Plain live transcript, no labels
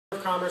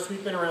of Commerce,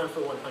 we've been around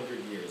for 100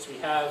 years. We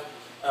have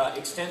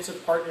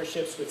extensive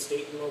partnerships with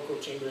state and local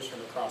chambers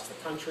from across the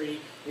country.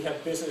 We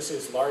have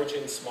businesses large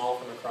and small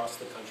from across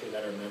the country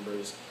that are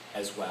members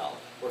as well.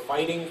 We're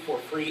fighting for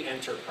free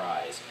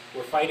enterprise.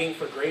 We're fighting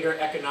for greater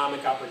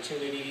economic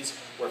opportunities.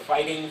 We're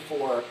fighting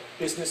for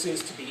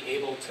businesses to be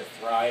able to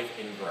thrive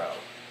and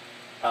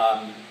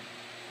grow.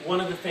 One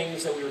of the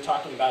things that we were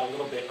talking about a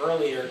little bit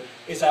earlier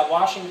is that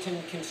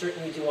Washington can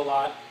certainly do a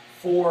lot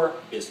for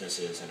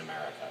businesses in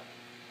America.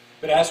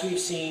 But as we've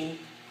seen,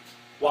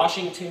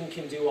 Washington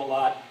can do a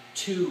lot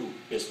to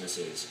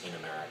businesses in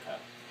America.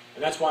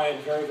 And that's why I'm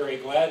very, very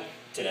glad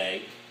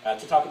today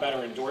to talk about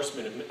our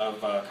endorsement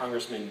of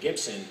Congressman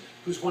Gibson,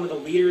 who's one of the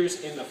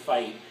leaders in the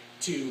fight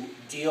to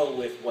deal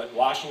with what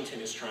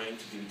Washington is trying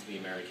to do to the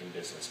American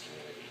business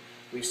community.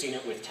 We've seen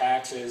it with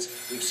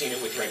taxes, we've seen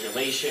it with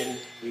regulation,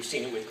 we've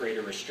seen it with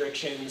greater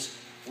restrictions.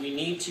 We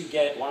need to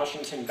get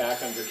Washington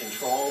back under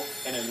control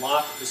and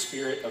unlock the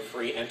spirit of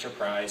free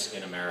enterprise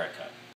in America.